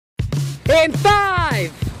In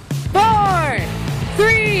 5, 4,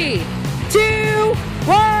 3, 2,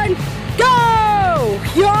 1, go!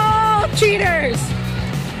 Y'all cheaters!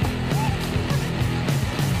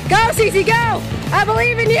 Go, Cece, go! I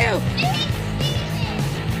believe in you!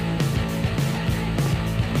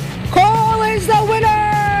 Cole is the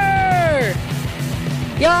winner!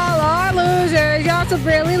 Y'all are losers. Y'all some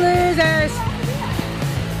really losers.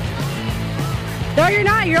 No, you're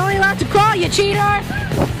not. You're only allowed to crawl, you cheater!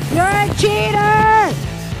 You're a cheater!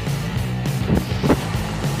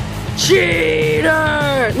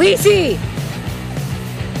 Cheater! Lisi!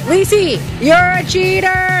 Lisi, you're a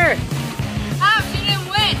cheater! Oh, she didn't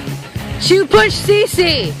win. She pushed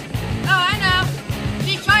Cece. Oh, I know.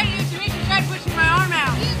 She tried to do it to me. She tried pushing my arm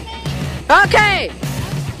out. Okay.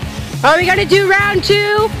 Are we gonna do round 2?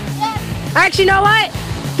 Yes. Actually, you know what?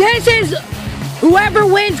 This is whoever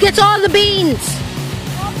wins gets all the beans.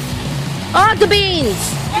 All the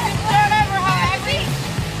beans.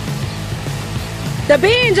 The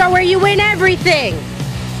beans are where you win everything.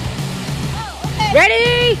 Oh, okay.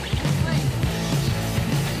 Ready?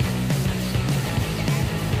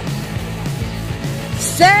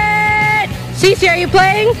 Set. Cece, are you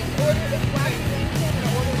playing?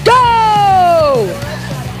 Go!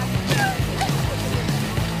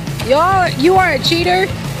 You are a cheater.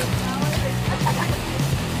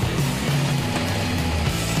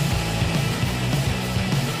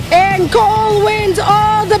 And Cole wins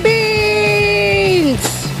all the beans!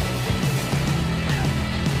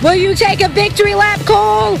 Will you take a victory lap,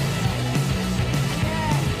 Cole?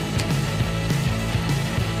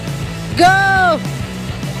 Go!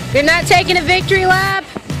 You're not taking a victory lap?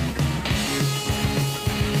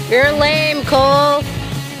 You're lame, Cole.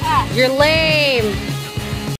 You're lame.